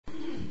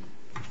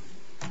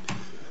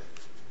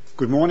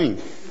Good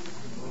morning.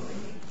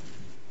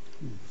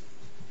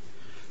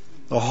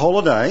 The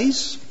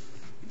holidays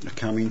are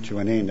coming to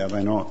an end, are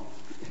they not?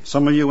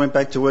 Some of you went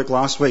back to work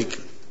last week.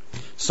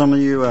 Some of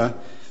you are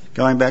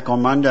going back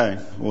on Monday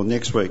or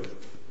next week.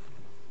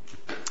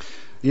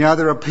 You know,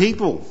 there are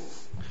people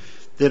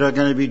that are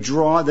going to be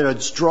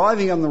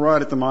driving on the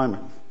road at the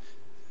moment,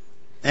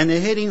 and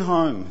they're heading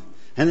home,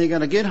 and they're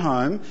going to get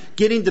home,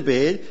 get into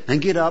bed, and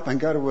get up and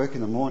go to work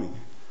in the morning.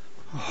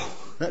 Oh,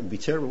 that would be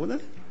terrible,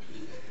 wouldn't it?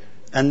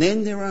 And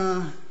then there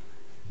are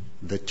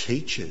the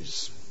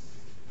teachers.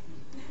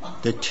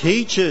 The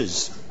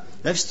teachers,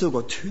 they've still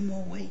got 2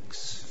 more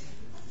weeks.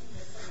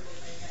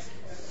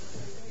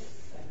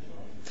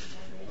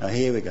 Oh,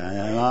 here we go.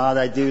 Oh,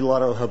 they do a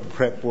lot of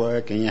prep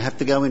work and you have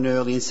to go in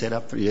early and set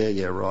up.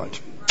 Yeah,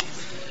 right.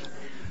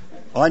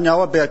 I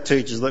know about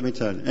teachers, let me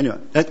tell you. Anyway,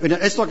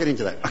 let's not get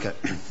into that. Okay.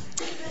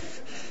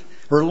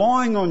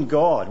 Relying on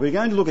God. We're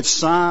going to look at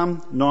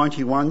Psalm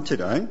 91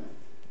 today.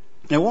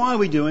 Now, why are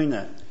we doing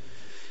that?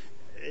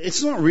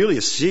 It's not really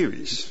a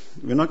series.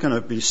 We're not going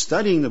to be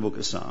studying the book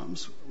of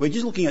Psalms. We're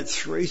just looking at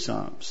 3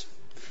 Psalms.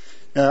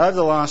 Now, over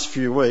the last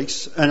few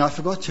weeks, and I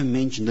forgot to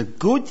mention, the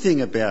good thing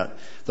about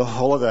the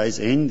holidays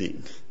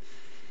ending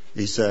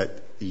is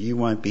that you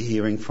won't be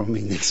hearing from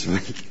me next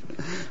week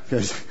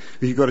because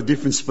you've got a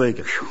different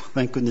speaker.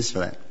 Thank goodness for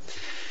that.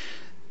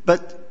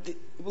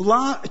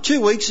 But 2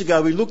 weeks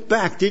ago, we looked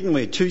back, didn't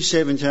we,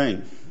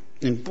 2017.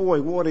 And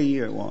boy, what a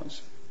year it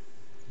was.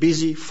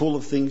 Busy, full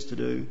of things to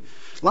do.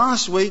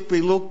 Last week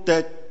we looked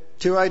at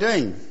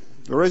 2018,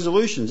 the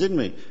resolutions, didn't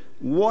we?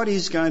 What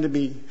is going to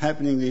be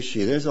happening this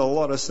year? There's a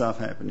lot of stuff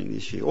happening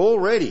this year.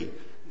 Already,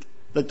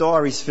 the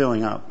diary's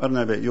filling up. I don't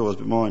know about yours,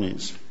 but mine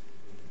is.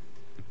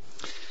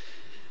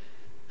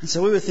 And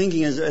so we were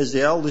thinking, as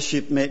the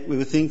eldership met, we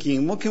were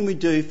thinking, what can we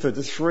do for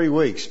the 3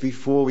 weeks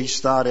before we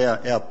start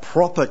our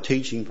proper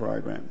teaching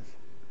program?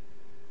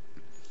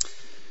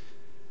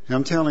 And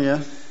I'm telling you,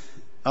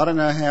 I don't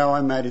know how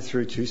I made it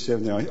through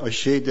 2017. I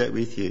shared that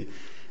with you.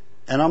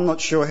 And I'm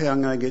not sure how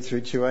I'm going to get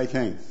through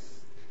 2018,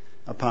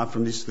 apart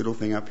from this little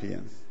thing up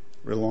here,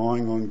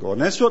 relying on God.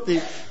 And that's what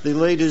the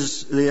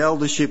leaders, the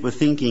eldership were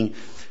thinking.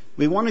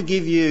 We want to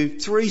give you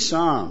 3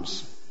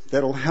 Psalms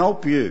that'll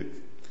help you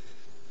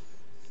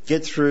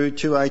get through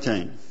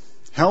 2018,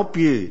 help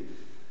you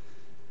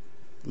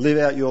live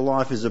out your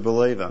life as a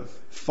believer,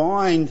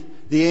 find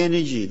the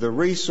energy, the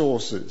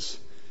resources,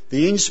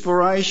 the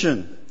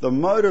inspiration, the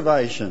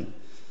motivation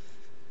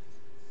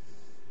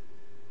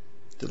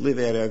to live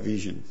out our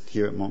vision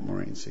here at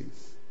Montmorency.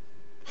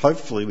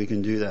 Hopefully we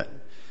can do that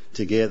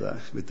together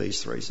with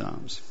these 3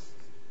 Psalms.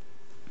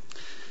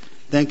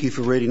 Thank you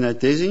for reading that,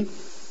 Desi.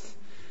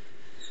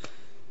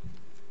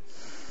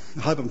 I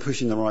hope I'm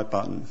pushing the right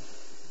button.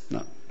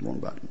 No, wrong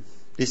button.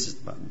 This is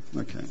the button.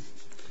 Okay.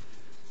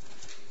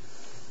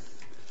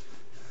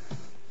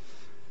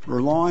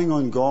 Relying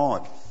on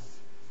God.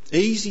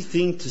 Easy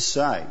thing to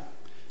say.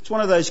 It's one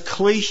of those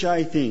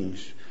cliche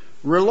things.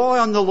 Rely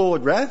on the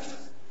Lord, Rav.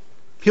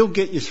 He'll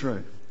get you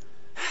through.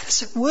 How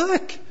does it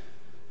work?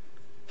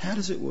 How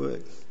does it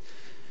work?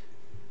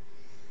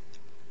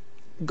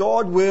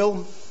 God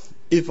will,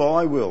 if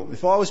I will.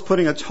 If I was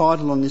putting a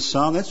title on this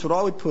psalm, that's what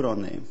I would put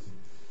on there.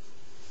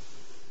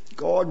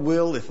 God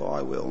will, if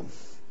I will.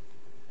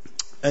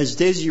 As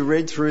Desi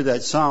read through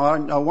that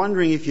psalm, I'm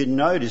wondering if you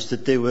noticed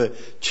that there were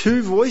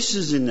 2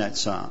 voices in that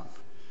psalm.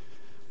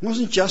 It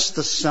wasn't just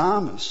the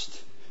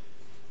psalmist.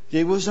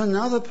 There was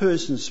another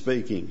person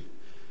speaking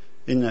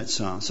in that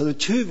psalm. So there are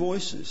 2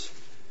 voices.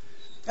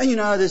 And you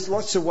know, there's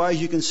lots of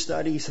ways you can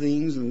study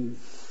things and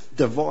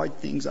divide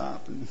things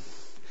up. And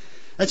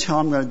that's how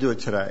I'm going to do it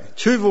today.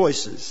 2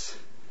 voices.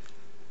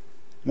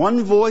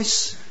 One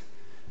voice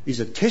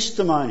is a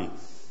testimony,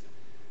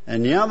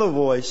 and the other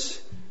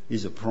voice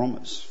is a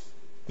promise.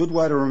 Good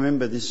way to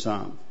remember this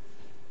psalm.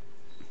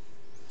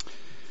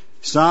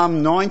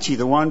 Psalm 90,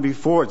 the one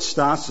before it,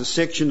 starts a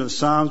section of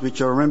Psalms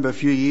which I remember a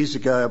few years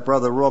ago our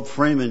brother Rob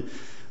Freeman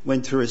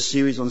went through a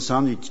series on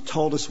Psalms. He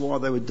told us why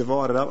they were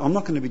divided up. I'm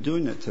not going to be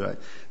doing that today.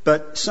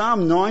 But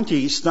Psalm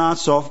 90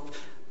 starts off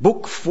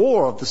book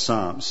 4 of the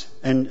Psalms.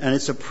 And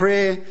it's a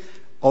prayer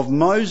of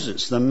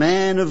Moses, the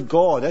man of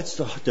God. That's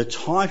the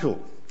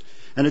title.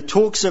 And it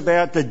talks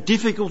about the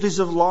difficulties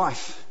of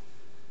life.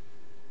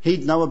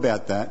 He'd know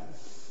about that.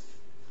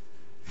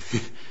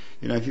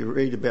 You know, if you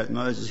read about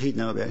Moses, he'd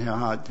know about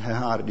how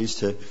hard it is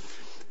to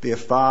be a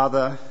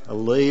father, a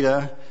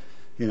leader,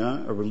 you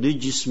know, a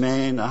religious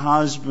man, a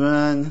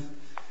husband,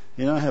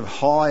 you know,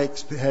 have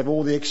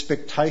all the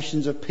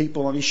expectations of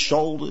people on his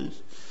shoulders.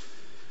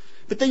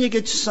 But then you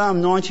get to Psalm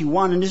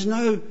 91 and there's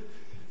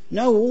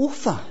no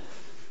author. Have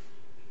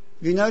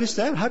you noticed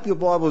that? I hope your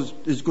Bible's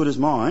as good as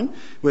mine,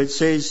 where it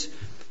says,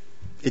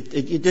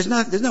 there's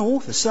no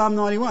author. Psalm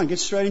 91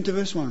 gets straight into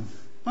verse 1.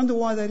 Wonder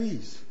why that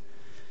is.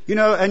 You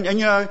know, and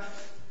you know,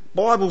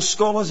 Bible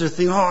scholars are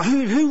thinking,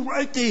 who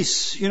wrote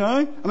this? You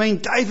know, I mean,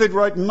 David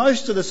wrote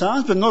most of the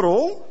Psalms, but not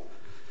all.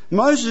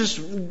 Moses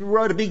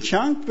wrote a big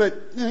chunk, but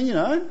you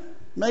know,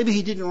 maybe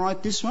he didn't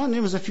write this one.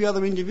 There was a few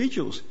other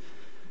individuals.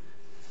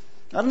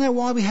 I don't know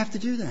why we have to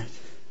do that.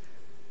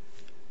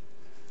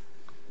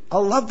 I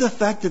love the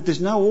fact that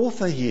there's no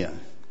author here.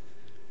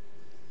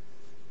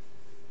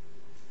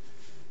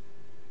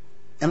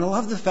 And I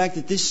love the fact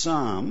that this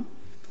psalm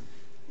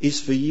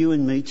is for you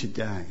and me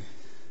today.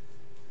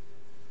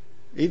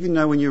 Even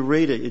though when you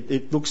read it,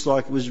 it looks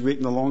like it was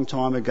written a long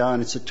time ago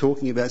and it's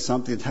talking about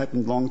something that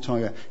happened a long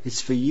time ago.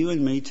 It's for you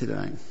and me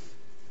today.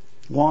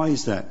 Why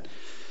is that?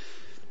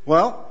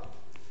 Well,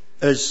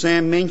 as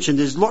Sam mentioned,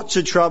 there's lots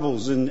of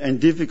troubles and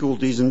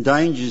difficulties and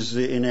dangers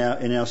in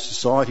our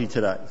society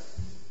today.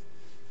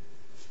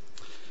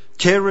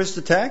 Terrorist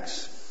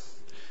attacks.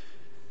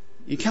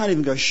 You can't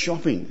even go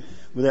shopping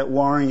without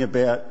worrying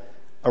about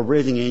a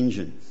revving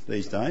engine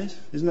these days.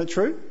 Isn't that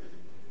true?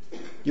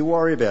 You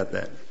worry about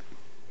that.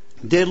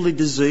 Deadly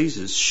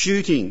diseases,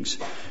 shootings,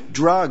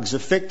 drugs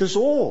affect us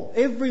all.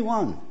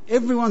 Everyone.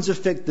 Everyone's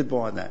affected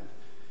by that.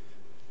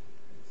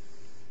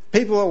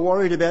 People are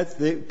worried about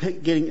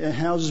getting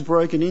houses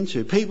broken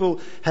into.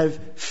 People have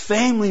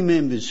family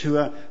members who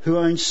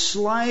are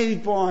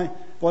enslaved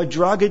by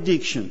drug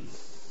addiction.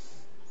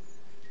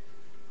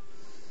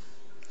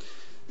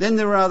 Then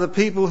there are the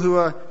people who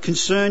are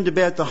concerned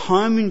about the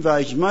home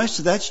invasion. Most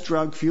of that's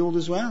drug fueled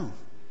as well.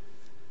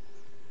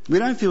 We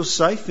don't feel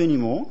safe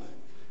anymore.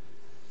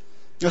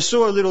 I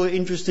saw a little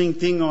interesting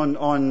thing on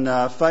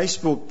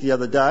Facebook the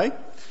other day.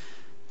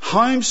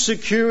 Home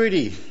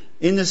security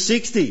in the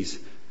 60s.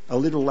 A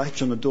little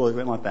latch on the door, it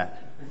went like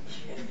that.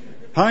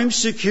 Home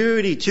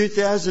security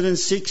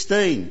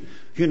 2016.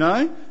 You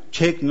know,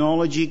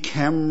 technology,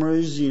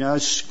 cameras,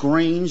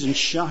 screens and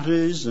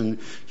shutters and,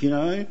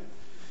 there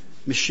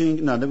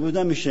were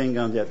no machine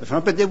guns out the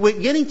front. But we're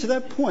getting to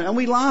that point and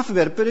we laugh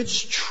about it, but it's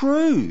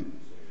true.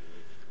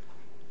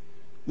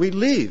 We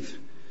live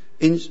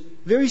in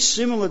very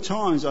similar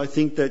times, I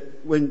think,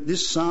 that when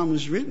this psalm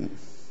was written.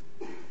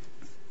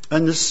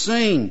 And the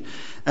scene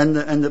and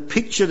the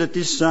picture that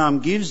this psalm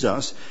gives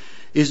us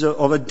is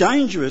of a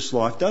dangerous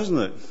life, doesn't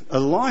it? A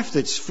life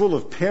that's full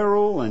of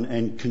peril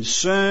and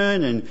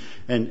concern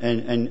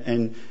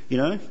and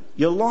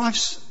your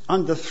life's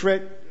under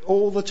threat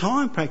all the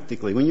time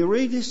practically when you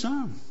read this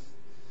psalm.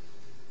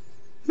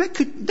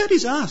 That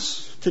is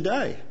us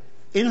today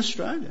in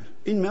Australia,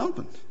 in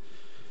Melbourne.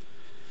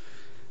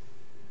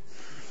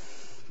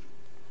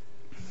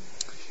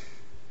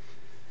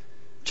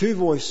 Two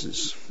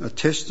voices, a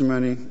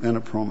testimony and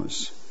a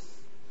promise.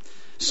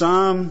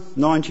 Psalm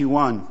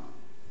 91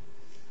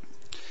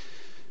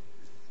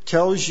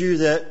 tells you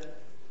that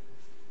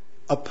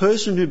a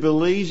person who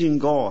believes in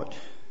God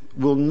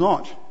will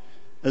not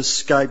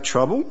escape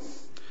trouble,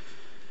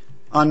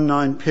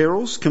 unknown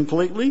perils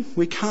completely.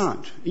 We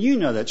can't. You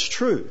know that's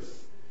true.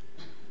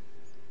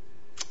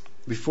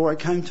 Before I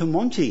came to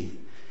Monty,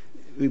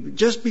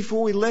 just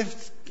before we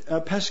left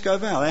Pascoe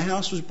Vale, our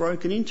house was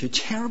broken into.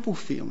 Terrible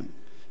feeling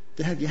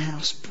to have your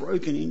house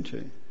broken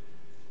into.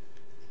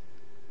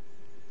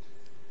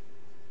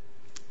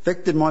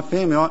 Affected my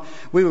family.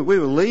 We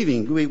were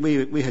leaving.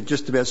 We had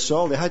just about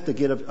sold. I had to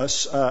get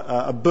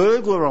a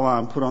burglar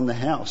alarm put on the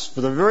house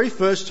for the very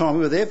first time.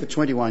 We were there for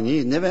 21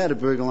 years. Never had a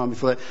burglar alarm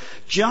before that.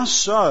 Just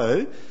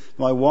so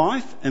my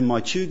wife and my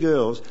two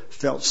girls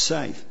felt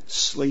safe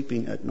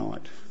sleeping at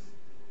night.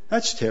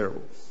 That's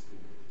terrible.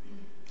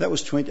 That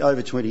was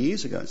over 20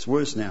 years ago. It's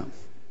worse now.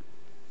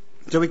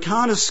 So we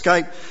can't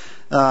escape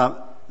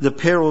the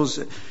perils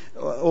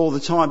all the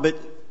time, but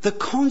the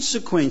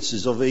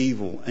consequences of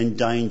evil and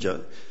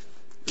danger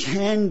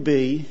can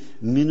be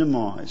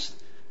minimised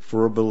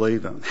for a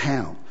believer.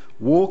 How?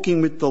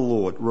 Walking with the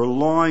Lord,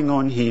 relying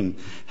on Him,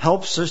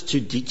 helps us to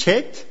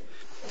detect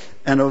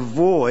and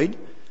avoid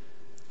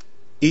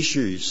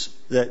issues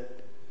that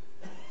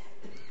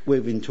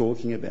we've been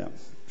talking about.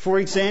 For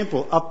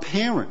example, a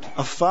parent,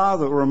 a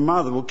father or a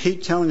mother will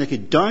keep telling their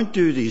kid, don't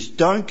do this,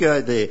 don't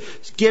go there,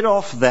 get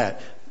off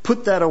that,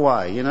 put that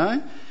away,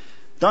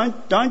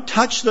 Don't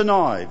touch the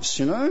knives,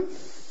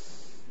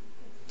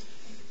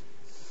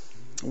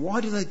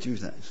 Why do they do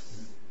that?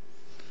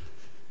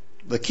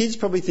 The kids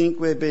probably think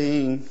we're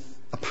being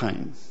a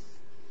pain.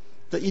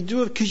 That you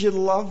do it because you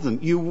love them.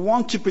 You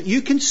want to,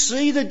 you can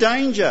see the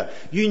danger.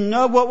 You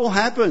know what will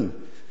happen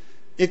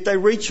if they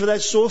reach for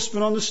that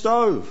saucepan on the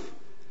stove.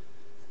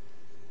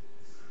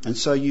 And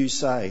so you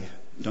say,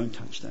 don't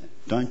touch that.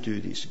 Don't do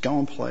this. Go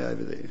and play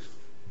over there.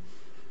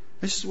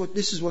 This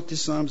is what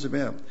this psalm's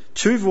about.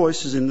 Two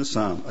voices in the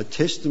psalm, a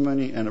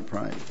testimony and a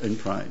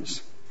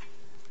praise.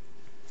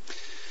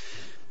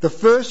 The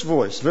first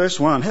voice, verse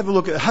 1. Have a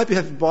look at, I hope you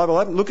have the Bible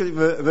open. Look at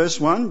verse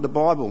 1, the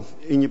Bible,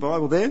 in your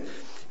Bible there.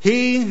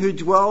 He who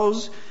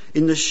dwells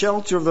in the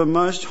shelter of the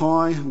Most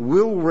High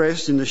will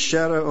rest in the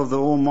shadow of the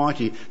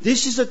Almighty.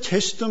 This is a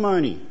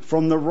testimony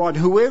from the right,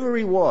 whoever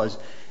he was.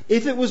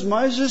 If it was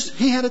Moses,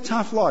 he had a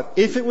tough life.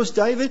 If it was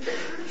David,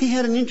 he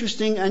had an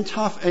interesting and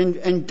tough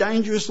and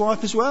dangerous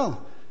life as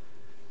well.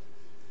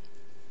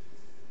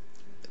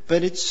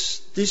 But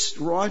this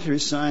writer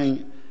is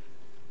saying,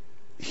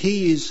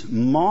 He is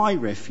my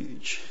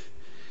refuge.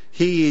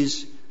 He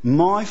is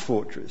my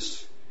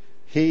fortress.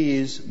 He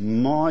is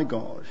my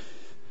God.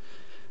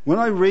 When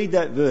I read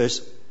that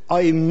verse,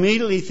 I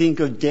immediately think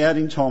of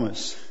doubting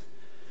Thomas.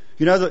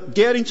 You know, that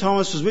doubting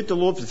Thomas was with the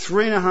Lord for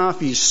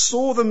 3.5 years,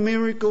 saw the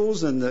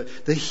miracles and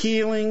the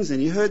healings,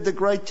 and he heard the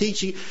great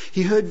teaching.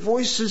 He heard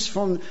voices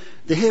from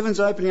the heavens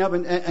opening up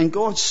and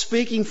God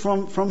speaking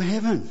from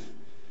heaven.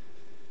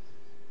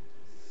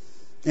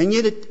 And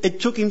yet it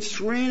took him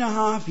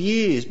 3.5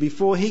 years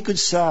before he could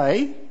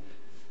say,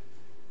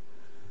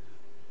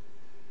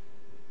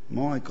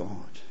 my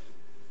God,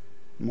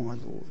 my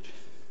Lord.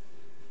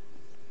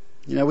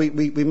 You know,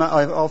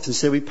 I've often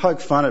said we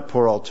poke fun at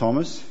poor old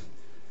Thomas.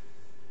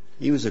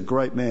 He was a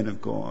great man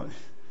of God.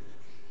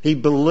 He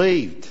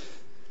believed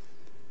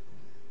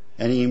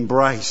and he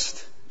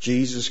embraced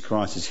Jesus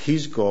Christ as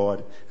his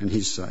God and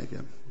his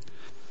Saviour.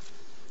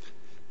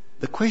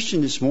 The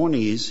question this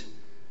morning is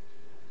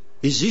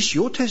this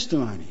your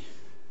testimony?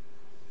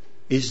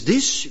 Is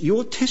this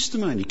your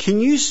testimony? Can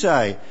you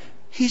say,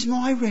 he's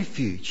my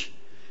refuge,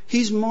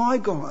 he's my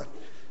God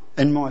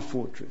and my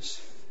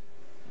fortress?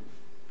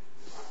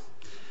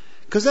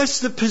 Because that's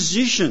the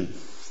position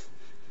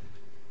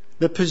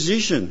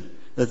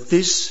that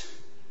this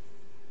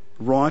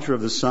writer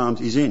of the Psalms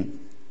is in.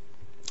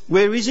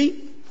 Where is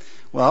he?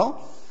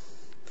 Well,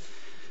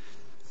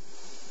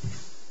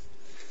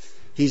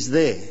 he's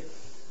there.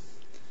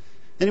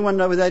 Anyone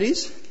know where that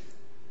is?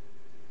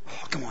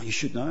 Oh, come on, you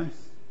should know.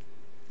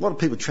 A lot of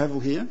people travel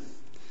here.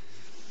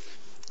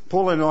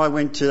 Paul and I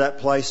went to that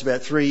place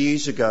about 3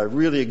 years ago.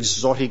 Really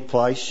exotic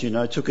place, you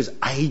know. It took us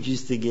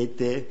ages to get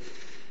there.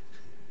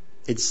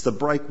 It's the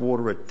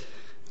breakwater at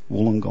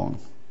Wollongong.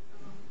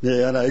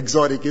 Yeah, I know,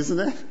 exotic, isn't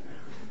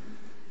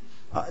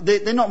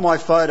it? They're not my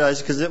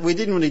photos because we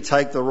didn't really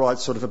take the right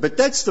sort of... But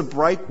that's the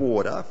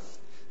breakwater,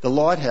 the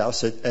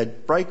lighthouse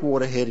at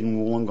Breakwater Head in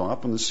Wollongong.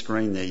 Up on the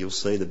screen there you'll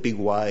see the big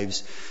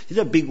waves. You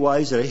know, big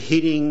waves that are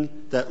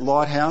hitting that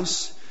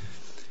lighthouse?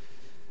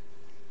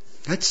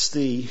 That's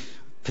the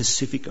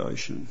Pacific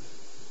Ocean.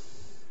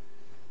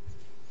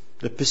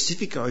 The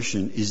Pacific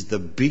Ocean is the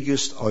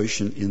biggest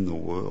ocean in the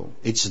world.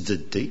 It's the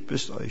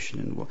deepest ocean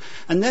in the world.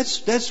 And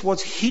that's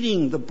what's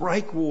hitting the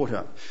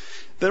breakwater.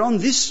 But on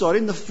this side,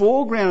 in the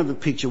foreground of the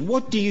picture,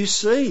 what do you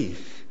see?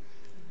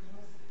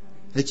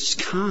 It's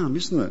calm,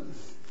 isn't it?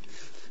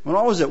 When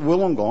I was at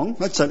Wollongong,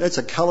 that's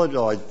a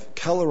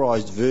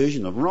colourised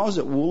version of it. When I was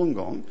at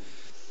Wollongong,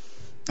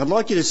 I'd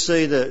like you to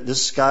see the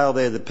scale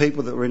there, the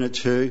people that were in it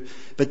too.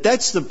 But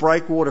that's the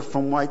breakwater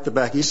from way to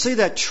back. You see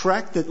that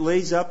track that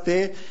leads up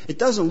there? It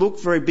doesn't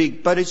look very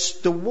big, but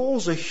the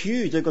walls are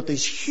huge. They've got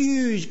these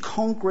huge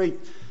concrete,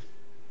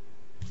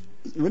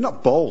 well,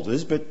 not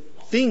boulders, but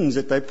things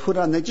that they put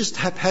on. They just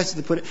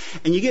haphazardly put it.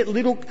 And you get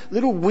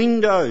little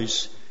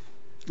windows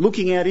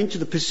looking out into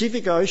the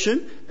Pacific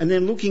Ocean and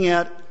then looking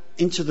out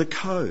into the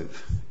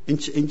cove,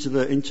 into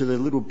the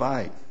little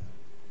bay.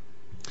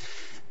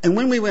 And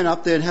when we went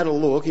up there and had a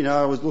look, you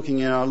know, I was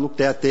looking and I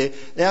looked out there.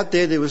 Out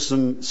there was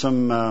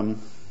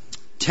some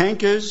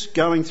tankers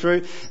going through.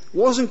 It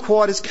wasn't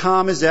quite as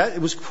calm as that.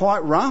 It was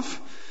quite rough.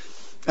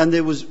 And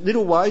there was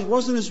little waves. It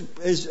wasn't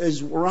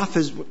as rough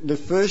as the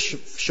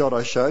first shot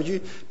I showed you,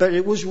 but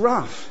it was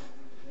rough.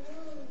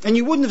 And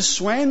you wouldn't have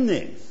swam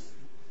there.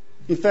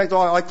 In fact,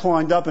 I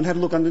climbed up and had a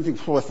look underneath and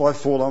think, if I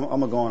fall,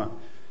 I'm a goner.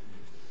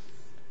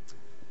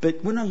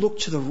 But when I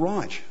looked to the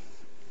right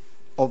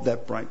of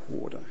that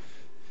breakwater,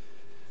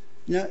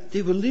 now,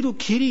 there were little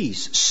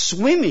kiddies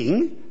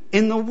swimming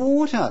in the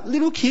water,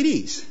 little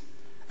kiddies,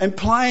 and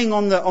playing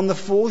on the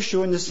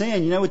foreshore in the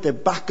sand, you know, with their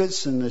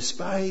buckets and their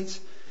spades.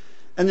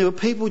 And there were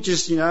people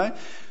just, you know,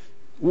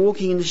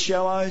 walking in the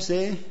shallows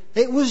there.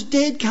 It was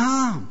dead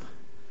calm.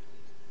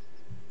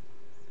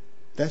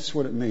 That's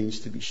what it means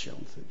to be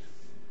sheltered.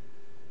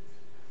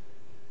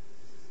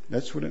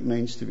 That's what it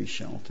means to be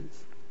sheltered.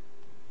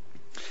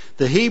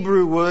 The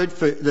Hebrew word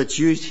that's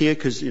used here,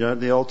 because, you know,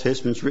 the Old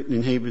Testament's written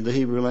in Hebrew, the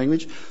Hebrew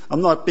language.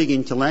 I'm not big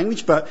into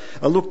language, but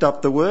I looked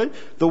up the word.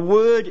 The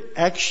word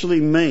actually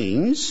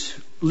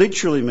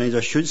literally means,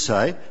 I should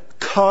say,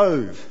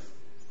 cove.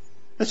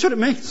 That's what it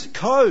means,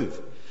 cove.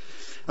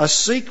 A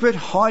secret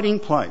hiding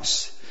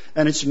place.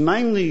 And it's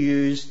mainly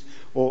used,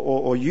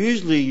 or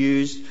usually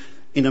used,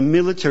 in a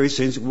military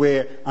sense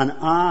where an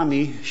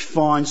army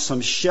finds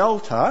some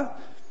shelter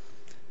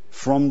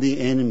from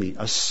the enemy.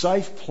 A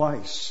safe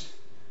place.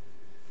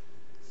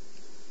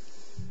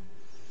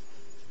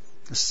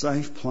 A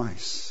safe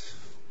place.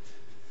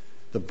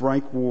 The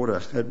breakwater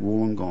at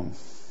Wollongong.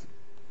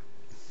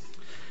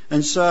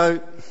 And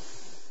so,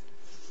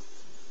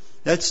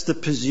 that's the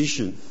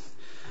position.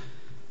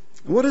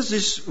 What does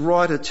this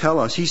writer tell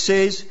us? He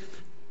says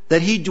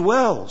that he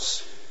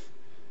dwells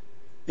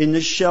in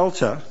the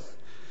shelter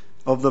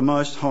of the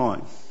Most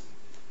High.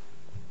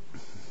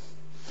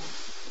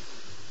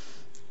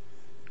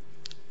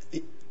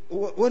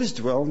 What does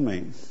dwell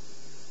mean?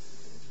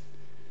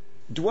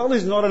 Dwell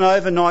is not an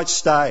overnight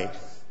stay.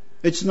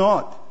 It's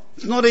not.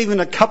 It's not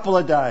even a couple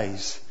of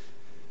days.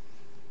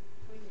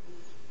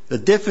 The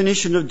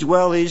definition of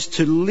dwell is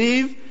to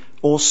live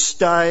or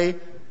stay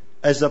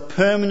as a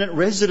permanent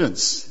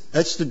residence.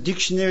 That's the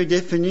dictionary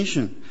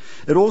definition.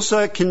 It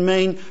also can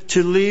mean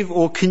to live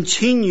or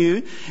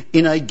continue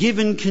in a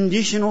given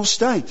condition or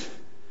state.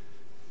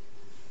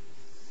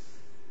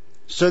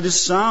 So the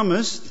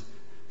psalmist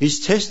is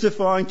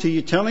testifying to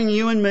you, telling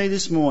you and me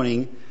this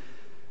morning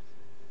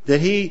that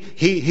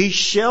he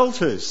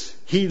shelters,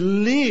 he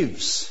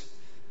lives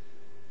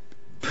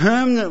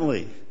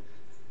permanently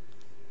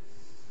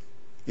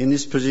in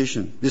this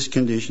position, this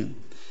condition.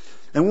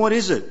 And what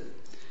is it?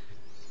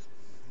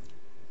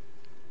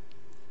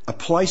 A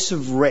place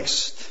of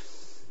rest.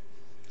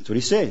 That's what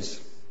he says.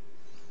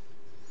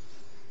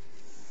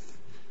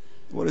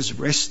 What does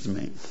rest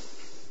mean?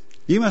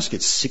 You must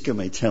get sick of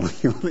me telling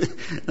you.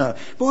 No,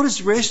 but what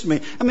does rest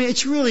mean? I mean,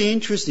 it's really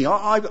interesting.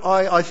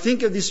 I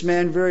think of this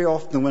man very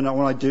often when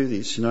I do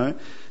this, you know.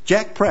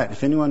 Jack Pratt,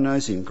 if anyone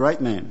knows him,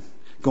 great man.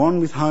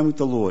 Gone home with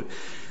the Lord.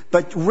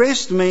 But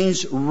rest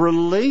means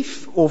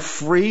relief or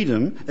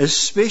freedom,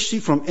 especially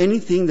from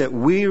anything that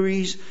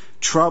wearies,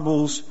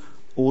 troubles,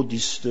 or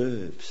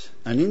disturbs.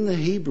 And in the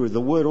Hebrew,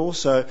 the word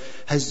also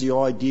has the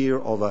idea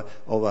of a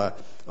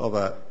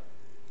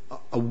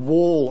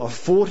wall, a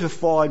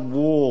fortified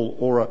wall,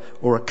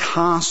 or a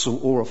castle,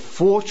 or a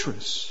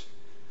fortress.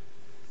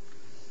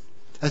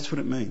 That's what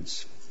it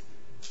means.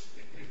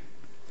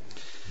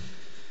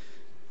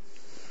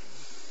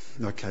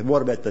 Okay,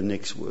 what about the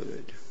next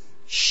word?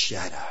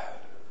 Shadow.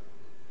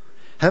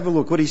 Have a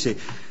look what he said.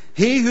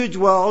 He who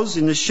dwells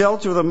in the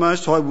shelter of the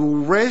Most High will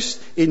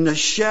rest in the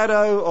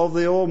shadow of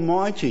the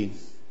Almighty.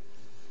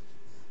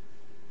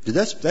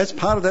 That's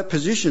part of that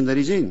position that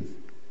he's in.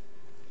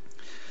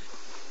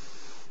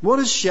 What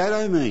does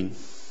shadow mean?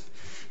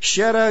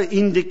 Shadow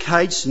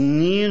indicates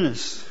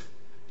nearness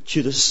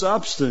to the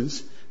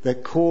substance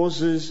that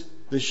causes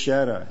the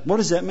shadow. What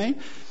does that mean?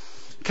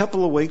 A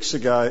couple of weeks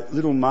ago,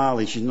 little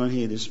Marley, she's not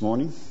here this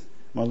morning,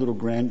 my little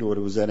granddaughter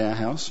was at our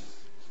house,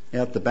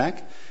 out the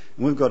back.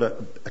 And we've got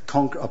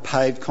a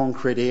paved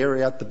concrete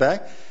area out the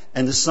back,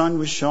 and the sun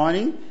was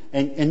shining,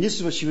 and this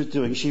is what she was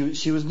doing.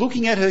 She was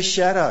looking at her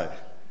shadow,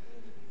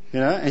 you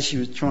know, and she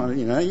was trying to,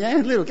 you know,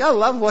 I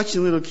love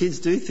watching little kids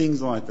do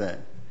things like that.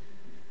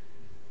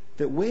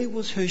 But where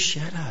was her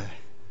shadow?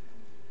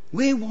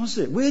 Where was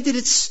it? Where did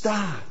it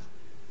start?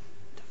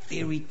 The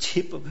very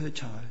tip of her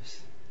toes.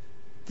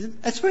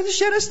 That's where the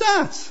shadow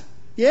starts.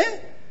 Yeah?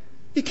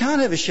 You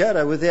can't have a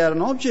shadow without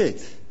an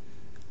object.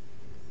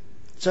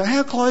 So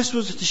how close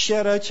was the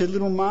shadow to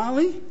little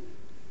Marley?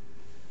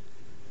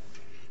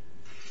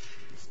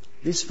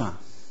 This far.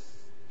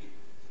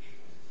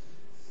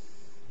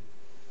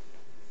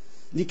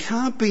 You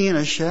can't be in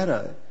a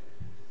shadow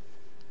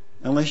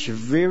unless you're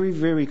very,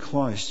 very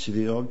close to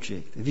the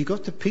object. Have you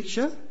got the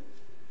picture?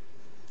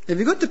 Have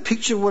you got the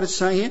picture of what it's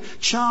saying here?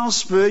 Charles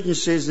Spurgeon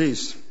says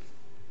this.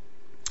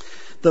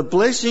 The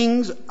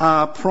blessings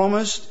are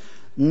promised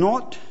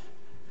not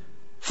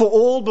for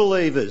all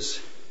believers,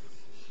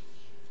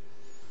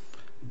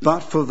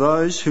 but for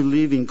those who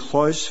live in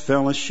close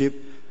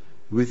fellowship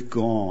with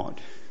God.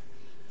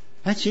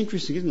 That's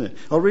interesting, isn't it?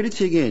 I'll read it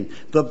to you again.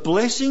 The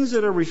blessings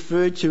that are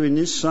referred to in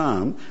this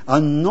psalm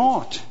are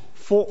not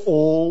for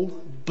all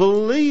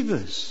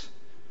believers.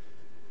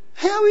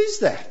 How is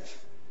that?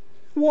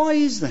 Why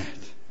is that?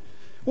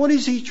 What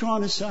is he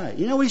trying to say?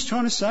 You know what he's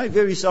trying to say?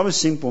 I'm a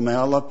simple man.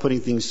 I love putting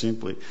things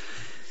simply.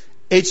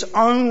 It's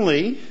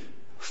only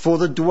for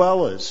the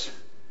dwellers.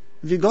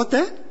 Have you got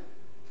that?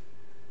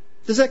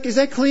 Is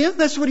that clear?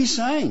 That's what he's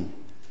saying.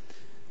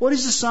 What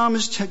is the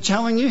psalmist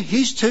telling you?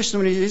 His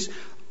testimony is,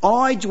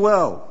 I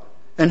dwell,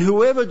 and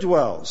whoever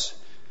dwells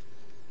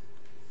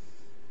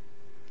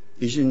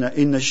is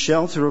in the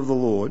shelter of the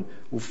Lord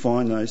will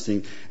find those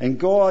things. And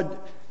God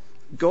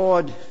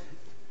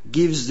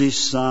gives this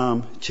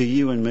psalm to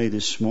you and me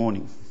this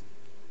morning.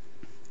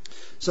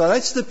 So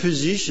that's the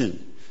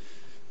position.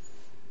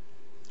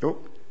 Oh,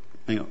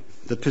 hang on.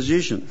 The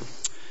position.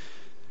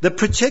 The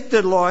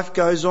protected life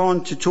goes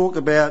on to talk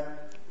about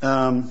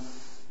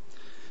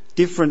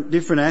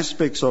different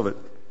aspects of it,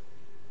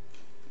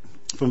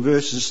 from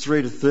verses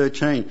 3 to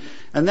 13,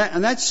 and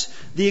that's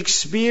the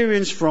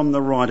experience from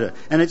the writer.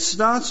 And it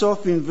starts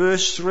off in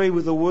verse 3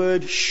 with the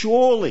word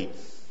surely.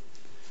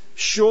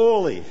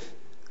 Surely.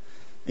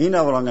 You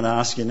know what I'm going to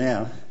ask you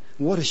now.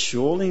 What does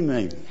surely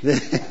mean?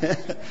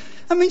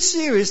 I mean,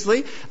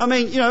 seriously. I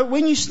mean, you know,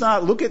 when you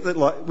start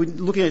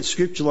looking at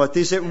scripture like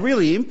this, it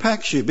really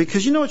impacts you,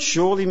 because you know what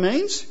surely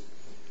means?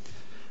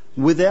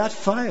 Without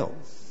fail.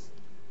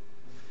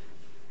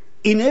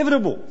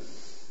 Inevitable.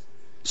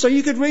 So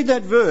you could read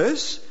that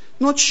verse,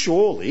 not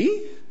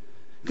surely,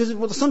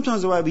 because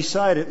sometimes the way we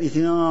say it, you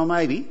think, oh,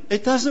 maybe.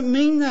 It doesn't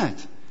mean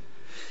that.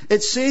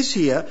 It says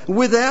here,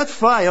 without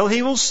fail,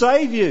 he will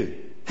save you.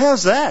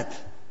 How's that?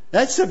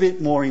 That's a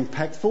bit more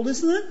impactful,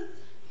 isn't it?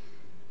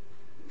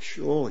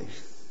 Surely.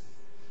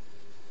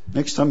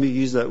 Next time you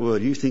use that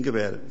word, you think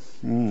about it.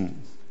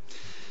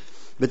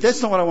 But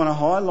that's not what I want to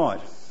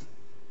highlight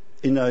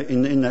in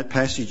that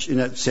passage, in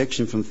that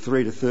section from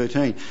 3 to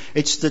 13.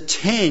 It's the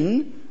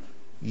 10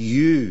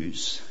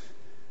 U's.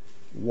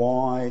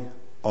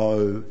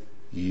 Y-O-U.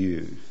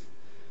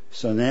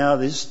 So now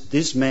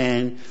this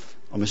man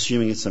I'm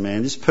assuming it's a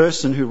man, this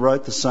person who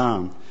wrote the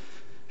psalm,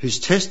 who's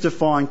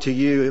testifying to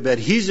you about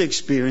his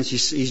experience,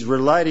 he's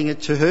relating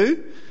it to who?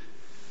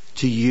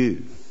 To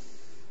you.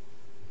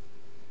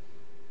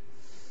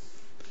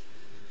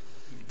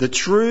 The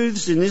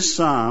truths in this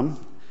psalm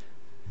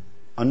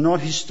are not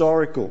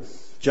historical,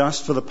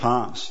 just for the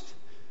past.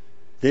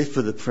 They're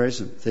for the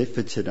present. They're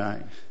for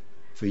today.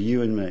 For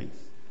you and me.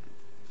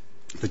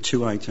 For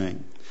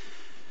 2:18.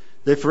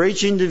 They're for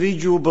each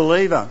individual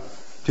believer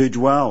who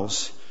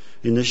dwells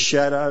in the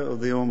shadow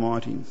of the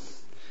Almighty.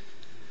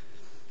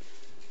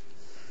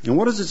 And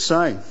what does it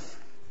say?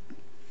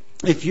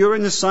 If you're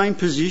in the same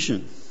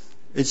position,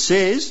 it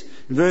says,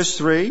 verse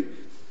 3,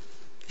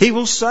 He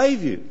will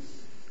save you.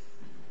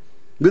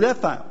 Without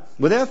fail.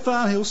 Without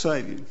fail, He'll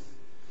save you.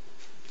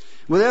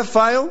 Without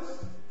fail,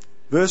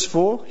 verse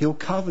 4, He'll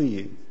cover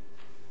you.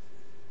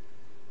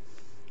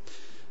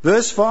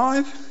 Verse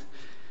 5,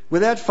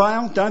 without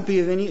fail, don't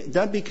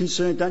be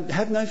concerned,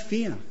 have no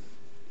fear.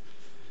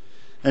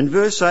 And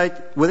verse 8,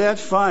 without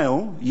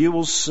fail,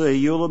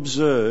 you'll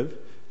observe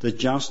the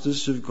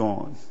justice of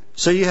God.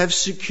 So you have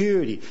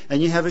security,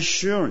 and you have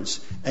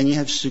assurance, and you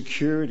have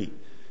security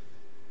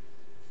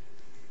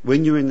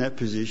when you're in that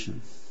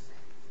position.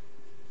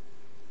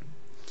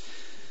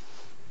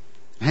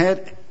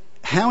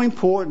 How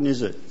important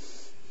is it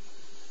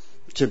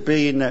to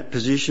be in that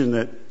position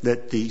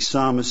that the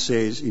psalmist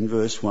says in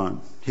verse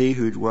 1, He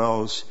who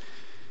dwells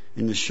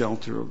in the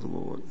shelter of the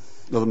Lord,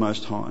 or the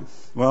Most High?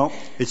 Well,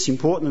 it's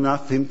important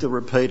enough for him to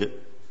repeat it.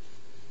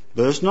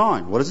 Verse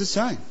 9, what does it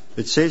say?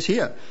 It says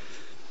here,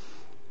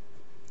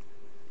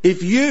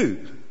 if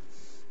you,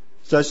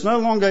 so it's no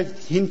longer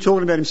him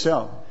talking about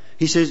himself.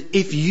 He says,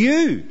 if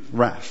you,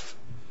 Raph,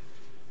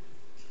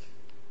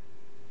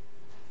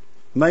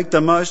 make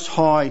the Most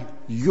High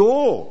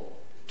your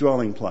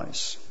dwelling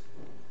place,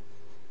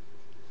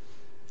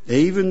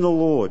 even the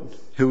Lord,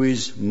 who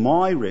is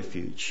my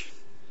refuge,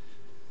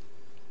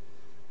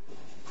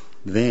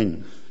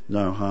 then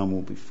no harm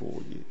will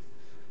befall you.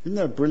 Isn't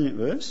that a brilliant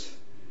verse?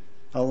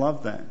 I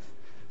love that.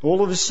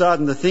 All of a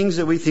sudden, the things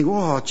that we think,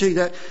 oh, gee,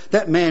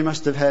 that man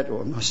must have had,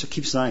 or I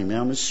keep saying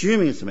now, I'm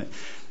assuming it's a man.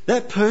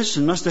 That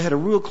person must have had a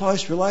real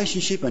close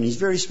relationship and he's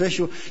very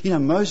special. You know,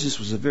 Moses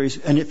was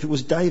and if it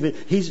was David,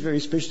 he's very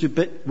special too,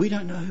 but we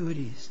don't know who it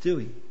is, do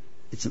we?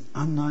 It's an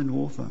unknown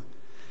author.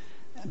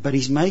 But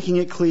he's making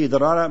it clear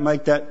that I don't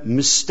make that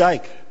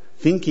mistake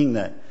thinking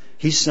that.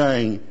 He's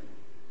saying,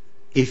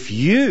 if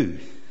you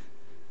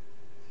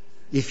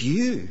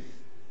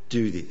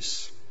do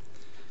this,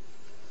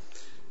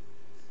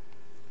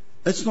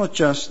 that's not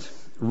just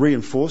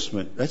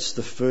reinforcement, that's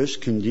the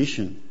first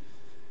condition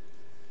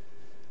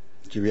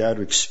to be able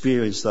to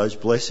experience those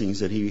blessings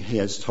that he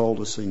has told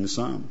us in the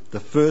psalm.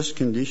 The first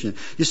condition.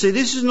 You see,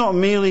 this is not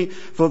merely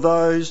for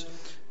those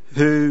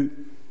who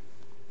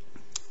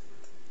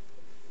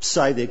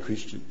say they're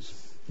Christians,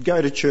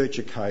 go to church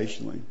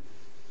occasionally,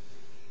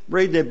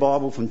 read their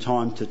Bible from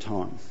time to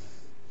time.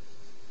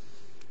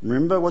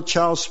 Remember what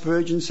Charles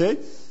Spurgeon said?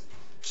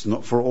 It's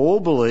not for all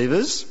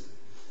believers.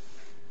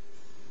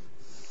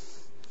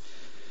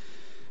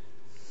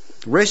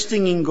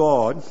 Resting in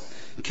God,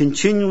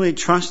 continually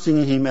trusting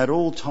in Him at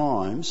all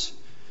times,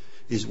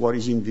 is what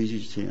is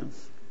envisaged here.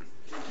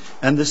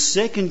 And the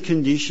second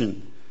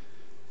condition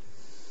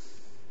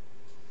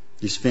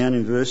is found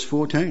in verse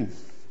 14.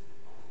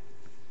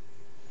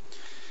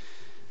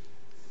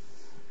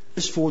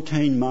 Verse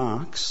 14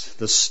 marks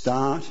the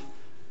start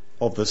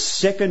of the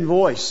second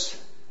voice.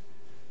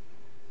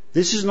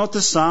 This is not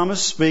the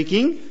psalmist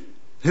speaking.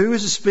 Who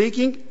is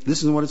speaking?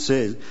 Listen to what it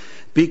says.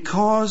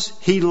 Because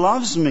He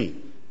loves me,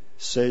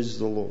 says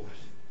the Lord.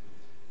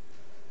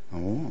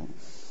 Oh,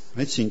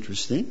 that's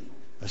interesting.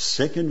 A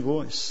second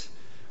voice.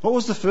 What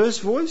was the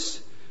first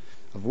voice?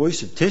 A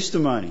voice of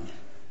testimony.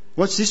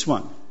 What's this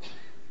one?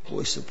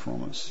 Voice of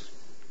promise.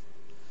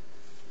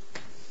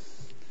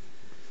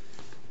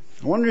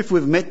 I wonder if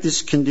we've met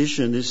this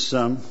condition, this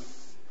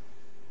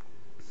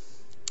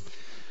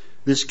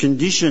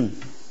condition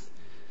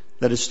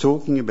that it's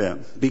talking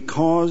about.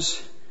 Because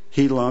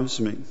He loves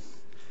me.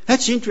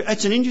 That's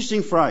an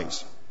interesting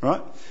phrase,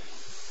 right?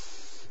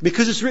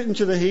 Because it's written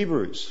to the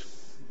Hebrews.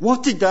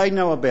 What did they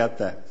know about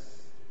that?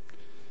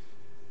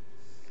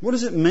 What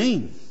does it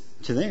mean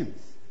to them?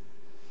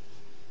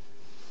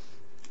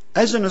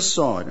 As an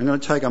aside, I'm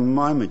going to take a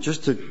moment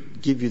just to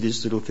give you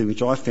this little thing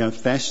which I found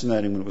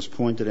fascinating when it was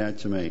pointed out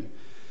to me.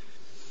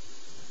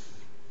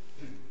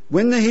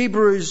 When the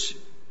Hebrews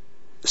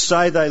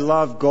say they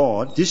love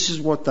God, this is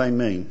what they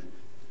mean.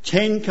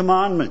 10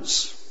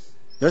 commandments.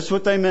 That's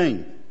what they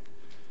mean.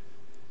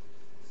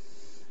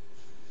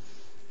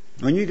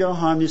 When you go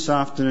home this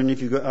afternoon,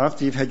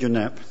 after you've had your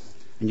nap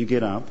and you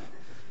get up,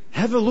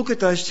 have a look at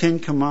those 10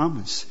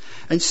 commandments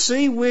and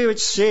see where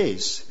it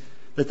says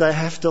that they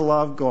have to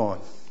love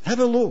God. Have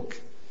a look.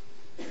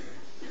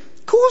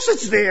 Of course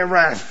it's there,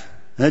 Raph.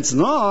 It's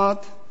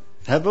not.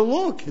 Have a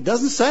look. It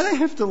doesn't say they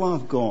have to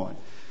love God.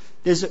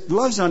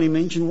 Love's only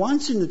mentioned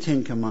once in the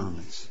 10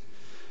 commandments.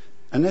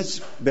 And that's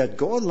about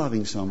God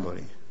loving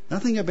somebody.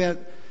 Nothing about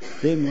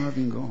them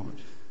loving God.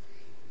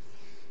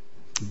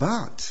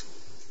 But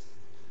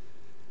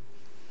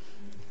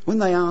when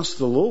they asked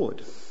the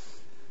Lord,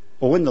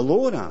 or when the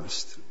Lord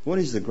asked, what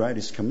is the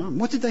greatest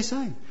commandment? What did they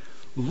say?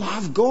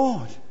 Love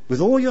God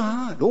with all your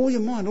heart, all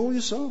your mind, all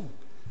your soul.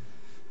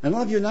 And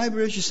love your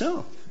neighbour as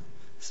yourself.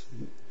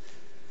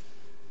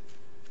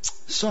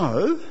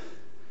 So,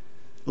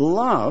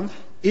 love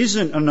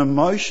isn't an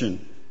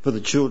emotion for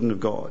the children of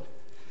God.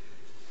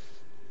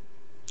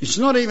 It's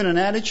not even an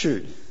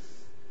attitude.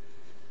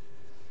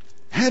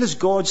 How does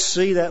God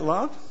see that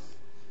love?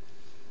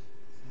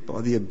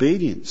 By the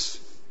obedience,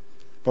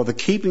 by the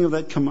keeping of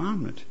that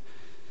commandment.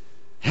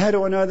 How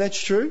do I know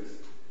that's true?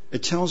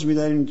 It tells me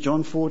that in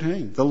John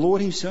 14. The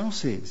Lord himself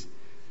says,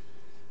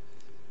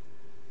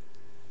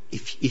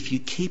 if you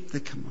keep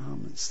the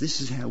commandments, this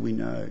is how we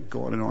know,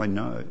 God and I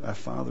know, our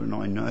Father and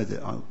I know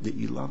that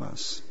you love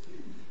us.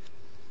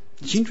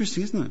 It's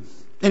interesting, isn't it?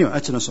 Anyway,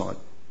 that's an aside.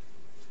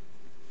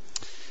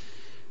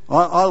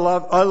 I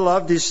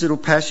love this little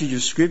passage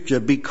of Scripture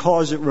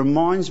because it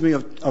reminds me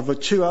of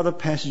two other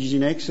passages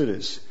in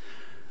Exodus.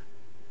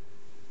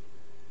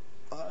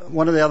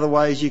 One of the other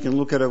ways you can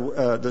look at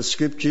the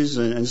Scriptures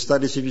and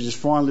study is if you just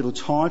find little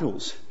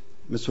titles.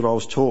 That's what I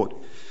was taught.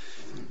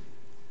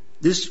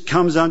 This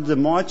comes under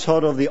my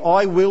title of the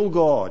I Will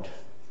God,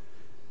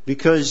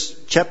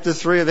 because chapter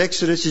 3 of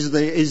Exodus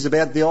is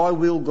about the I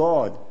Will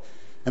God.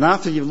 And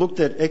after you've looked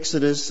at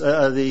Exodus,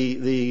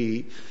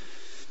 the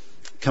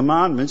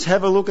commandments,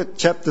 have a look at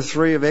chapter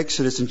 3 of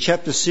Exodus and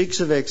chapter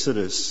 6 of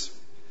Exodus.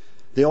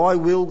 The I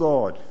Will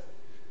God.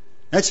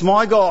 That's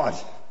my God.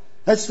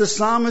 That's the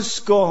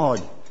psalmist's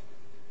God.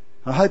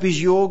 I hope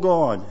he's your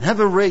God. Have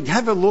a read,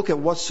 have a look at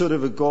what sort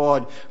of a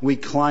God we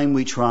claim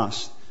we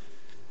trust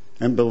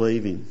and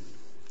believe in.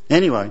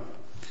 Anyway,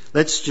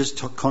 let's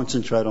just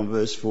concentrate on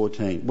verse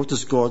 14. What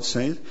does God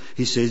say?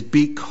 He says,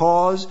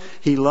 because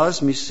he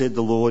loves me, said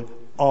the Lord,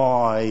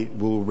 I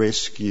will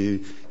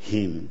rescue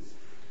him.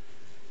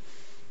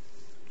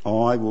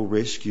 I will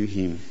rescue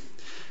him.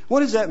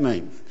 What does that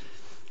mean?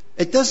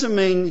 It doesn't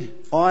mean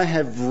I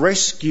have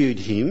rescued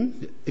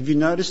him. If you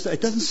notice that,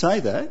 it doesn't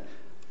say that.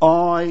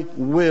 I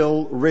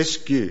will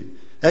rescue.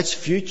 That's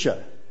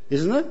future,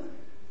 isn't it?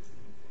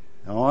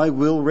 I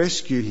will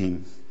rescue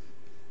him.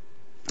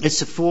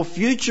 It's for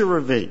future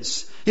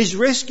events. He's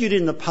rescued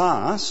in the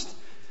past.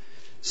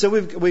 So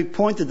we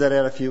pointed that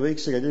out a few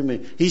weeks ago, didn't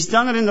we? He's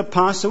done it in the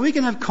past, so we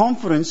can have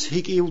confidence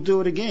he'll do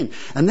it again.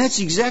 And that's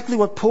exactly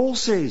what Paul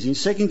says in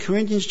 2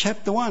 Corinthians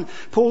chapter 1.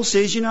 Paul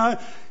says,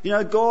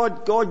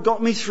 God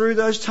got me through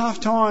those tough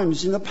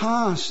times in the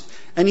past.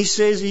 And he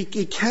says, he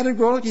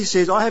categorically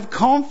says, I have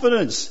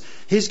confidence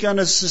he's going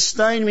to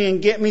sustain me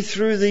and get me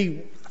through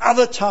the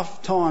other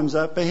tough times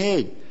up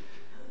ahead.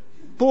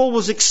 Paul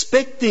was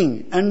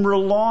expecting and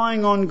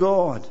relying on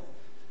God.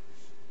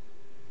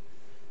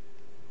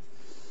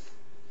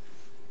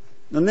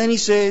 And then he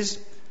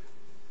says,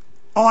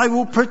 I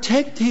will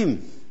protect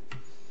him.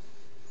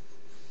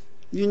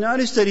 You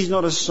notice that he's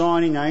not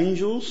assigning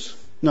angels.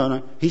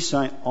 No, he's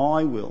saying,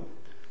 I will.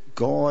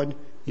 God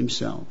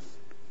himself.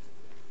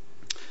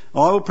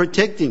 I will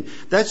protect him.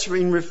 That's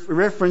in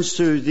reference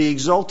to the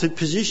exalted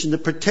position. The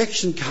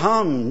protection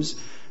comes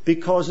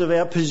because of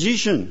our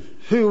position,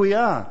 who we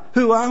are.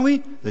 Who are we?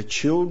 The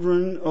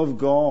children of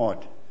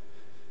God.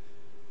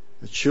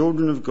 The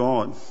children of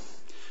God.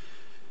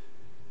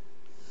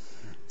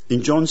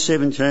 In John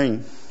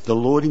 17, the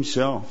Lord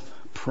himself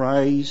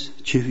prays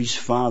to his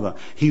Father.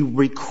 He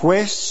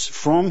requests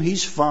from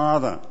his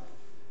Father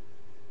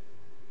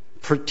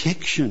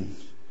protection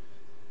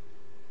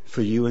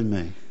for you and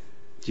me.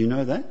 Do you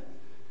know that?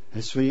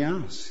 That's what he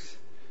asks.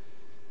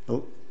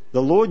 The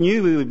Lord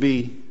knew we would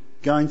be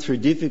going through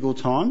difficult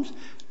times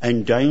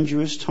and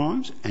dangerous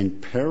times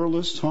and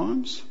perilous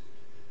times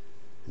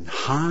and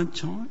hard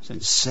times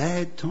and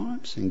sad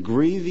times and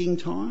grieving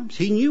times.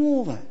 He knew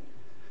all that.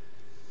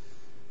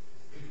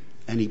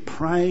 And he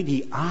prayed,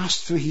 he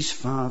asked for his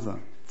Father,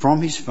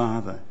 from his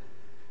Father,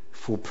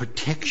 for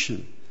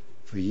protection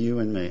for you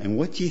and me. And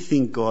what do you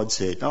think God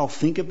said? Oh,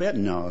 think about it?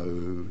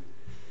 No.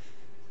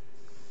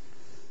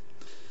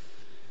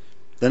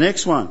 The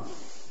next one.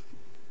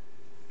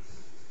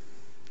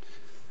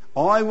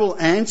 I will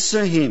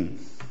answer him.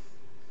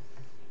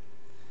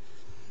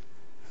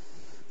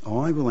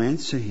 I will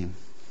answer him.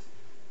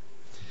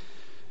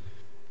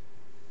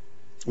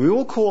 We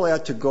all call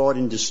out to God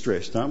in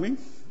distress, don't we?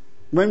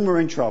 When we're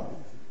in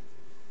trouble,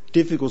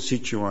 difficult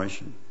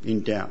situation,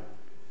 in doubt.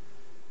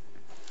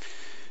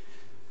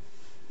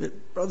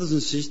 But brothers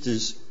and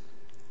sisters,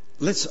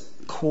 let's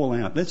call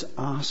out, let's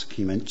ask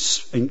him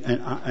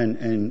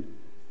and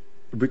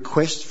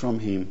request from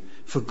him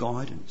for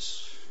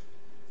guidance,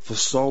 for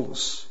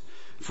solace,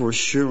 for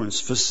assurance,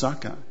 for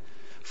succour,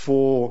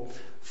 for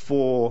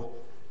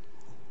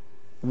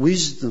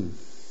wisdom,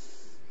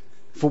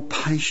 for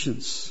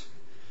patience,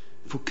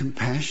 for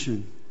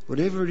compassion,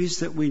 whatever it is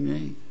that we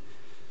need.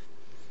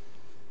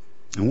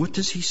 And what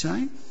does he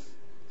say?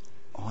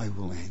 I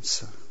will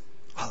answer.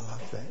 I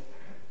love that.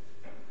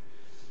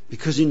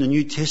 Because in the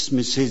New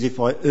Testament it says, if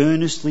I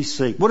earnestly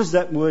seek. What does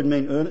that word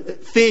mean?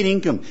 Fair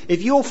income.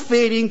 If you're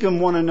fair income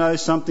want to know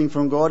something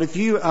from God, if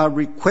you are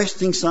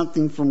requesting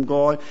something from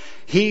God,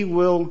 He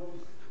will,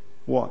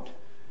 what?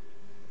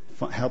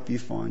 Help you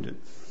find it.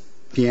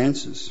 He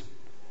answers.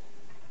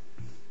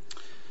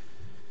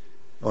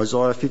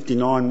 Isaiah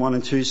 59, 1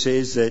 and 2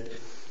 says that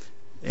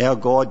our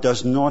God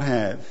does not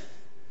have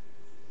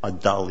a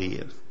dull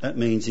ear. That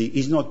means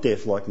He's not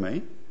deaf like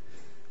me.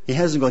 He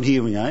hasn't got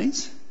hearing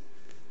aids.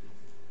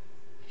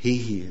 He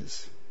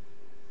hears.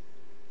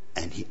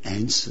 And He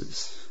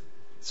answers.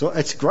 So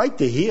it's great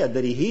to hear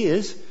that He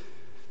hears.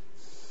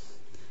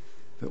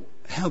 But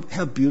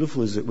how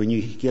beautiful is it when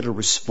you get a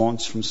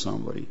response from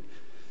somebody?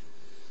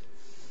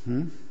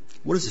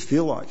 What does it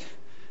feel like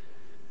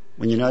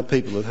when you know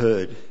people have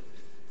heard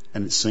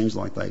and it seems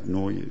like they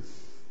ignore you?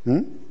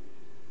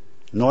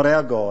 Not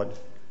our God,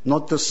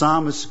 not the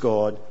psalmist's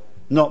God,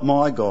 not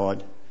my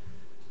God.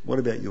 What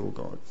about your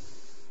God?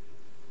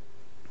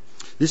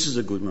 This is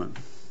a good one.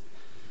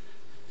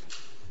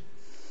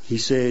 He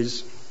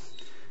says,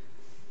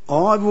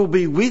 I will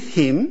be with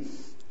him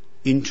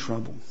in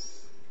trouble.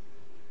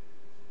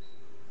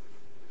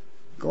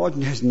 God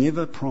has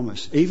never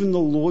promised, even the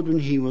Lord when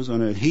He was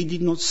on earth, He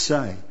did not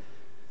say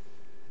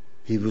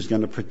He was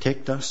going to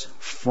protect us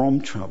from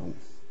trouble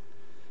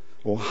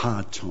or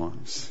hard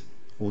times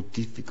or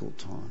difficult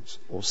times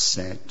or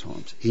sad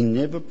times. He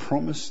never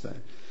promised that.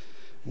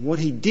 What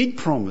He did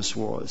promise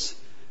was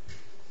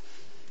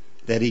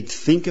that He'd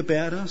think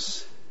about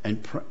us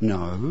and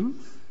no.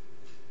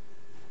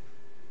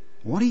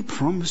 What He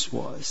promised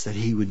was that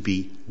He would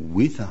be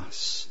with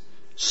us,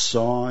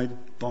 side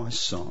by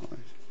side,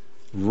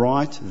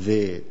 right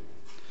there,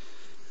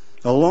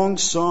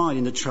 alongside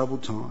in the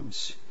troubled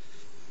times.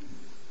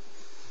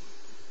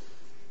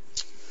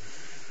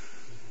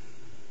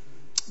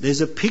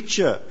 There's a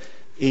picture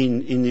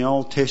in the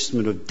Old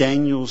Testament of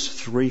Daniel's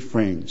three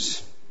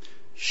friends,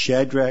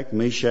 Shadrach,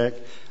 Meshach.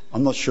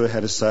 I'm not sure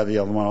how to say the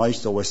other one. I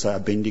used to always say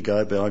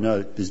Abednego, but I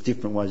know there's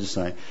different ways of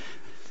saying it.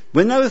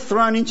 When they were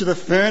thrown into the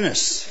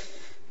furnace,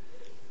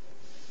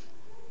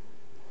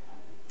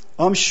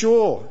 I'm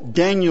sure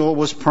Daniel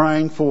was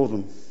praying for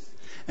them.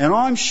 And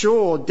I'm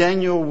sure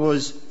Daniel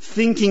was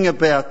thinking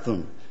about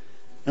them.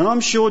 And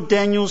I'm sure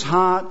Daniel's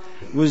heart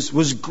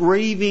was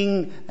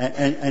grieving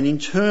and in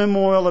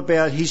turmoil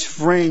about his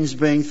friends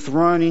being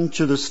thrown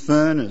into this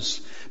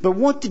furnace. But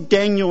what did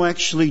Daniel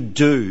actually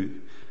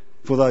do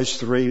for those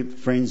three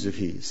friends of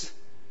his?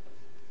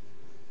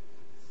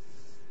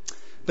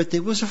 But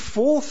there was a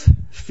fourth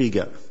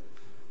figure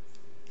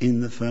in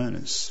the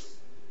furnace,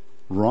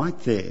 right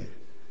there,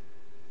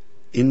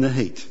 in the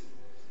heat,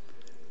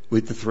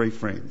 with the three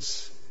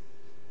friends.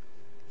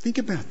 Think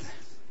about that.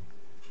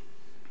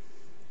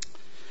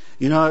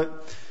 You know,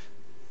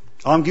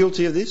 I'm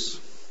guilty of this,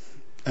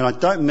 and I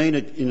don't mean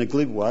it in a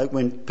glib way.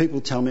 When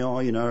people tell me,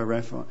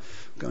 Raph, I'm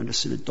going to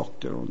see the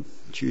doctor on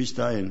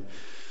Tuesday and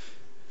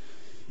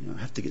I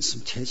have to get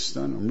some tests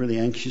done. I'm really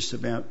anxious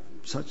about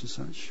such and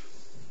such.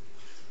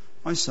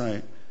 I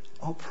say,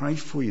 I'll pray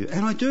for you.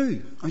 And I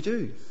do.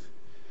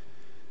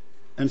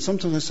 And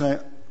sometimes I say,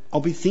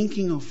 I'll be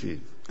thinking of you.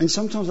 And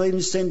sometimes I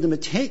even send them a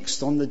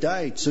text on the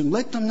day to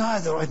let them know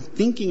that I'm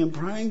thinking and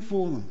praying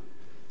for them.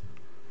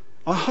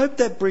 I hope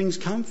that brings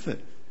comfort.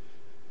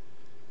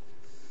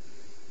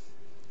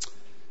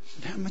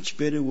 But how much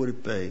better would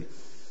it be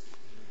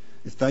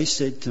if they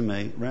said to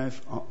me, Raph,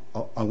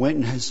 I went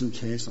and had some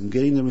tests. I'm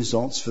getting the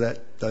results for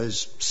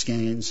those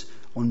scans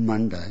on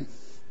Monday.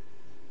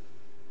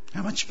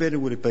 How much better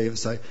would it be if I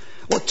say,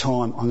 what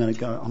time I'm going to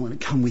go? I'm going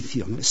to come with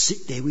you. I'm going to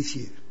sit there with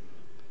you.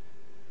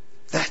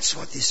 That's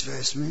what this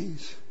verse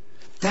means.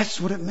 That's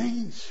what it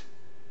means.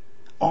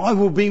 I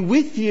will be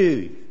with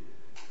you.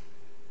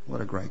 What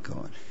a great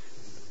God.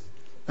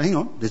 Hang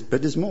on,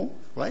 but there's more.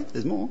 Wait,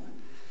 there's more.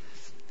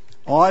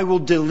 I will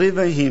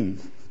deliver him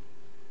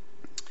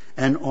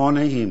and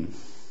honour him.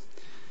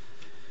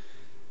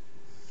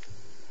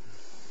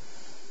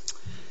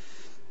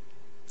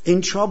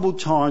 In troubled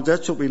times,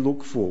 that's what we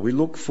look for. We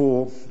look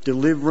for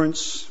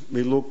deliverance.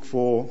 We look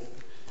for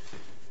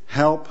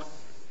help.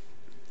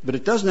 But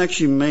it doesn't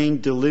actually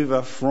mean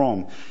deliver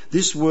from.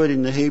 This word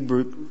in the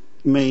Hebrew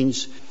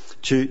means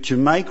to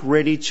make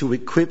ready, to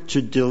equip,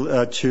 to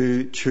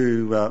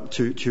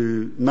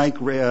make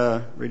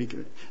ready,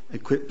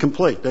 equip,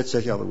 complete. That's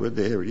the other word.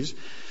 There it is.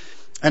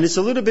 And it's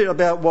a little bit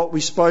about what we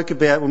spoke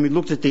about when we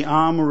looked at the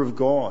armour of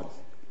God.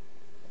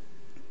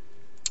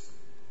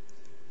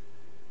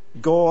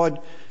 God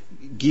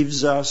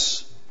gives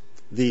us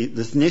the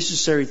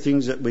necessary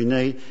things that we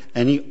need,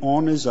 and he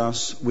honours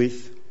us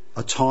with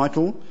a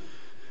title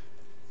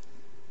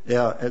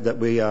that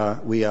we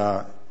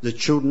are the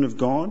children of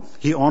God.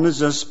 He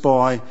honours us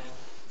by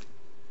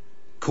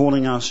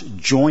calling us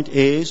joint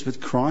heirs with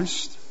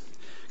Christ,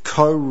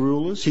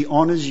 co-rulers. He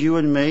honours you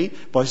and me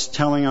by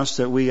telling us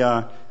that we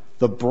are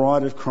the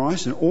bride of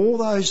Christ, and all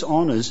those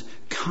honours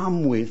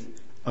come with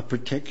a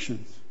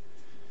protection,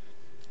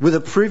 with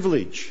a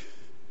privilege,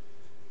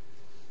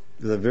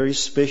 with a very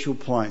special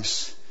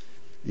place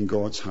in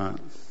God's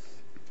heart.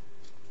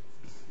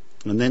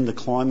 And then the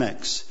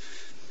climax.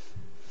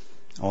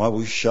 I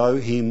will show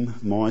him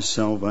my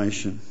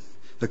salvation.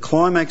 The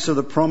climax of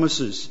the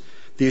promises.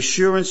 The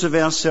assurance of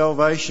our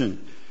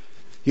salvation.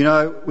 You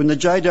know, when the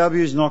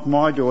JWs knock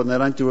my door, and they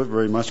don't do it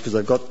very much because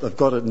they've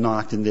got it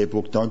marked in their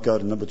book, don't go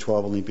to number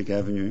 12 Olympic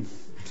Avenue.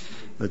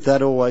 But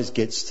that always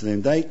gets to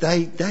them. They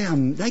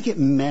get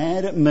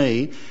mad at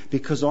me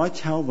because I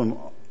tell them,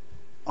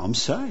 I'm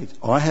saved.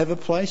 I have a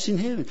place in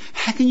heaven.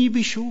 How can you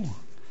be sure?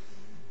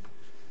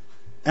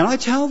 And I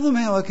tell them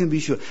how I can be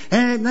sure.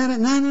 And no,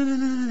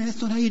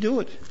 that's not how you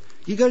do it.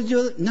 You got to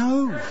do it.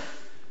 No,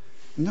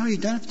 you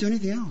don't have to do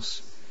anything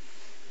else.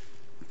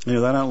 You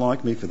know, they don't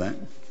like me for that.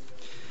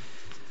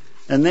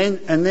 And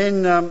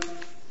then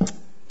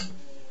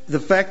the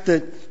fact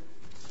that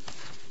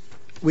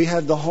we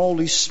have the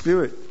Holy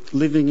Spirit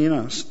living in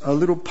us, a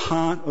little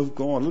part of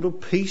God, a little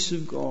piece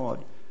of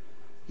God.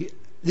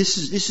 This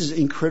is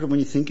incredible when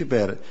you think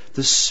about it.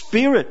 The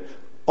Spirit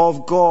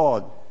of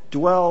God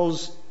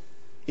dwells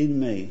in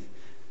me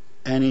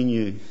and in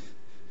you.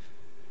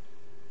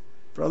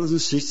 Brothers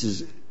and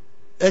sisters,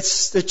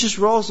 it just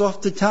rolls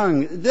off the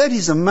tongue. That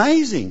is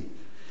amazing.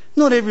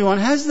 Not everyone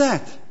has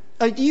that.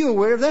 Are you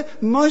aware of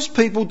that? Most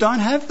people don't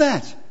have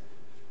that.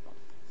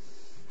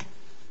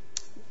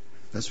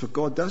 That's what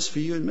God does for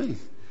you and me.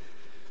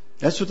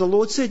 That's what the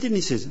Lord said, didn't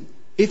he? He says,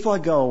 if I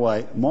go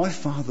away, my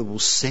Father will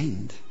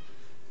send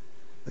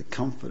the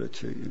Comforter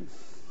to you.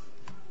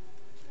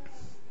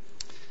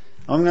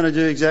 I'm going to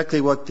do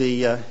exactly what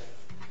the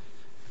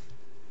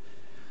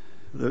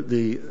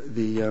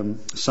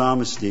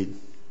psalmist did.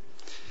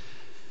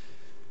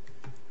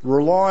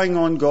 Relying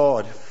on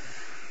God.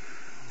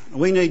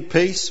 We need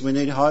peace, we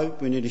need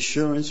hope, we need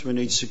assurance, we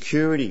need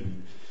security.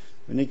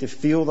 We need to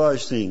feel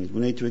those things.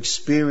 We need to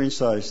experience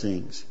those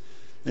things.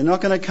 They're not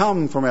going to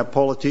come from our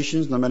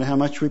politicians, no matter how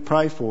much we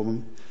pray for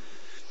them.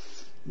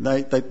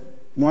 They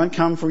won't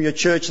come from your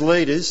church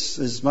leaders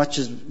as much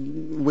as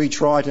we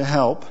try to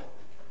help.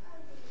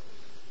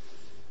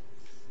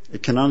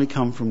 It can only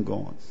come from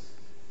God.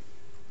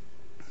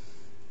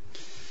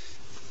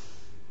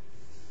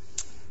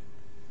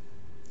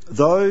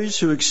 Those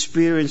who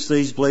experience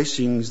these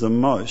blessings the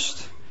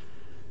most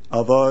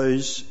are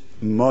those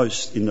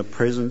most in the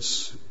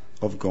presence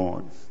of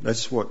God.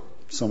 That's what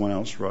someone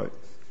else wrote.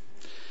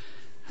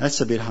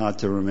 That's a bit hard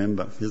to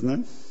remember, isn't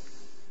it?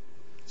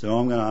 So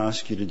I'm going to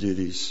ask you to do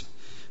this.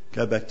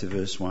 Go back to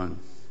verse 1.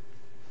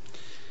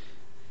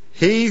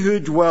 He who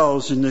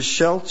dwells in the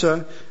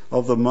shelter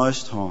of the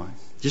Most High.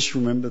 Just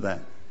remember that.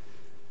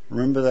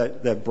 Remember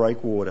that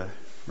breakwater.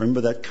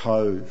 Remember that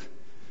cove.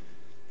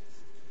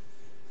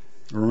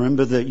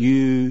 Remember that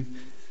you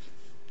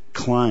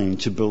claim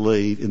to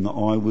believe in the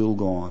I will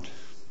God.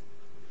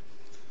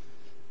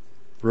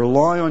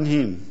 Rely on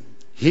him.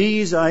 He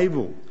is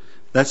able.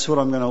 That's what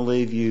I'm going to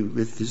leave you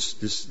with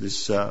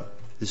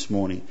this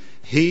morning.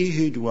 He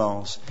who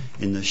dwells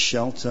in the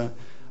shelter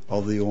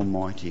of the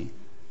Almighty.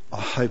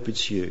 I hope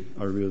it's you.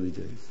 I really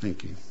do.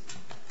 Thank you.